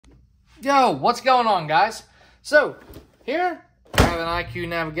Yo, what's going on, guys? So, here I have an IQ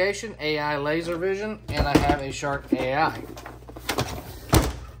Navigation, AI Laser Vision, and I have a Shark AI.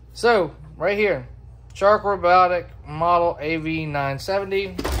 So, right here, Shark Robotic Model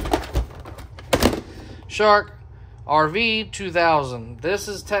AV970, Shark RV 2000. This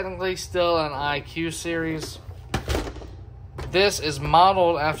is technically still an IQ series. This is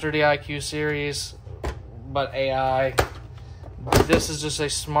modeled after the IQ series, but AI. This is just a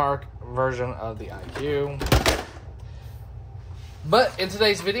smart version of the IQ. But in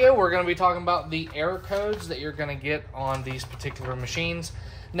today's video, we're going to be talking about the error codes that you're going to get on these particular machines.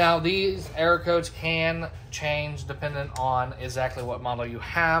 Now, these error codes can change depending on exactly what model you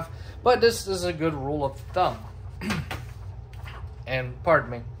have, but this is a good rule of thumb. And pardon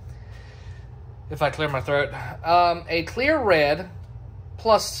me if I clear my throat. A clear red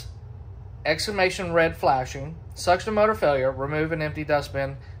plus exclamation red flashing, suction motor failure, remove an empty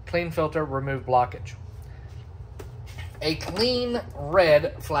dustbin, clean filter, remove blockage. A clean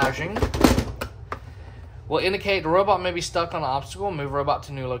red flashing will indicate the robot may be stuck on an obstacle, move robot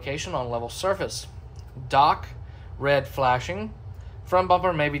to new location on level surface. Dock red flashing, front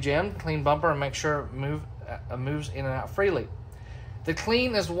bumper may be jammed, clean bumper and make sure it moves in and out freely. The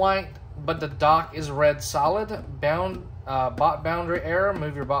clean is white, but the dock is red solid. Bot boundary error,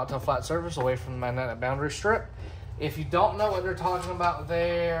 move your bot to a flat surface away from the magnetic boundary strip. If you don't know what they're talking about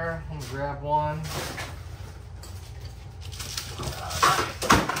there, I'm gonna grab one.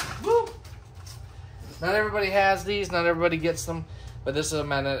 Woo! Not everybody has these, not everybody gets them, but this is a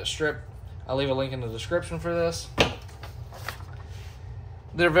magnetic strip. I'll leave a link in the description for this.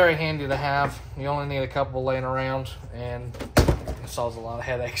 They're very handy to have. You only need a couple laying around, and it solves a lot of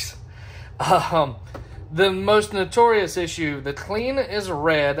headaches. The most notorious issue, the clean is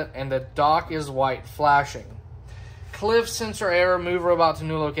red and the dock is white flashing. Cliff sensor error, move robot to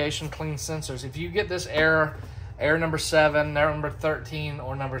new location, clean sensors. If you get this error number 7, error number 13,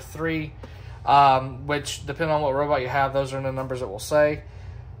 or number 3, which depending on what robot you have, those are the numbers it will say,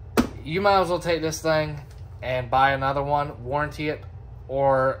 you might as well take this thing and buy another one, warranty it,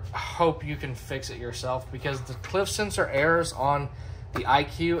 or hope you can fix it yourself, because the cliff sensor errors on the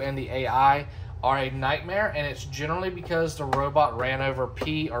IQ and the AI are a nightmare, and it's generally because the robot ran over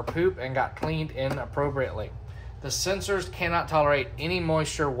pee or poop and got cleaned inappropriately. The sensors cannot tolerate any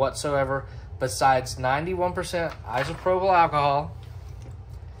moisture whatsoever besides 91% isopropyl alcohol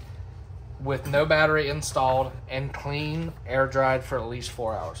with no battery installed and clean, air dried for at least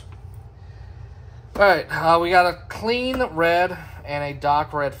 4 hours. Alright, we got a clean red and a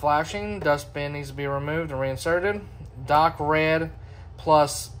dock red flashing. Dustbin needs to be removed and reinserted. Dock red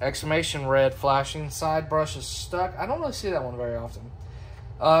plus exclamation red flashing. Side brush is stuck. I don't really see that one very often.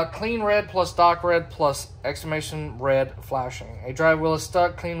 Clean red plus dock red plus exclamation red flashing. A drive wheel is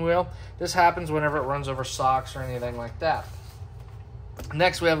stuck, clean wheel. This happens whenever it runs over socks or anything like that.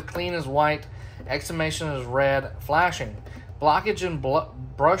 Next, we have clean is white, exclamation is red flashing. Blockage and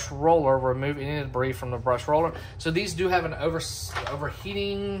brush roller, remove any debris from the brush roller. So these do have an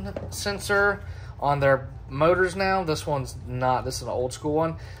overheating sensor on their motors now. This one's not. This is an old school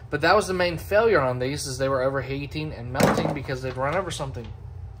one. But that was the main failure on these, is they were overheating and melting because they'd run over something.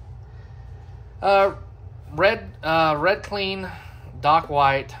 Red clean, dock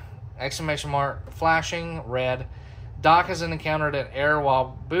white, exclamation mark, flashing red. Dock has encountered an error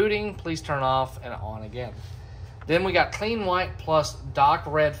while booting. Please turn off and on again. Then we got clean white plus dock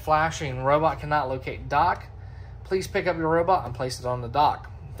red flashing. Robot cannot locate dock. Please pick up your robot and place it on the dock.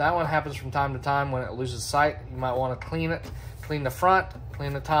 That one happens from time to time when it loses sight. You might want to clean it. Clean the front,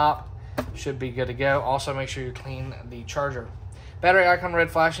 clean the top. Should be good to go. Also, make sure you clean the charger. Battery icon red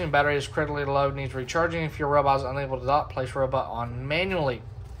flashing. Battery is critically low, needs recharging. If your robot is unable to dock, place robot on manually.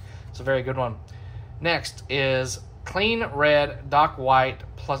 It's a very good one. Next is clean red, dock white,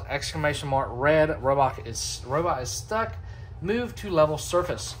 plus exclamation mark red. Robot is stuck. Move to level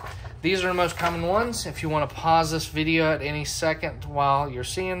surface. These are the most common ones. If you want to pause this video at any second while you're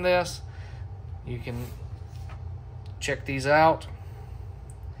seeing this, you can check these out.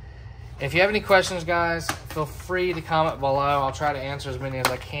 If you have any questions, guys, feel free to comment below. I'll try to answer as many as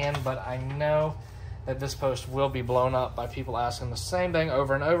I can, but I know that this post will be blown up by people asking the same thing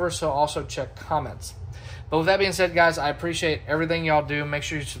over and over, so also check comments. But with that being said, guys, I appreciate everything y'all do. Make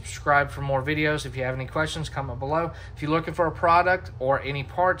sure you subscribe for more videos. If you have any questions, comment below. If you're looking for a product or any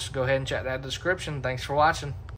parts, go ahead and check that description. Thanks for watching.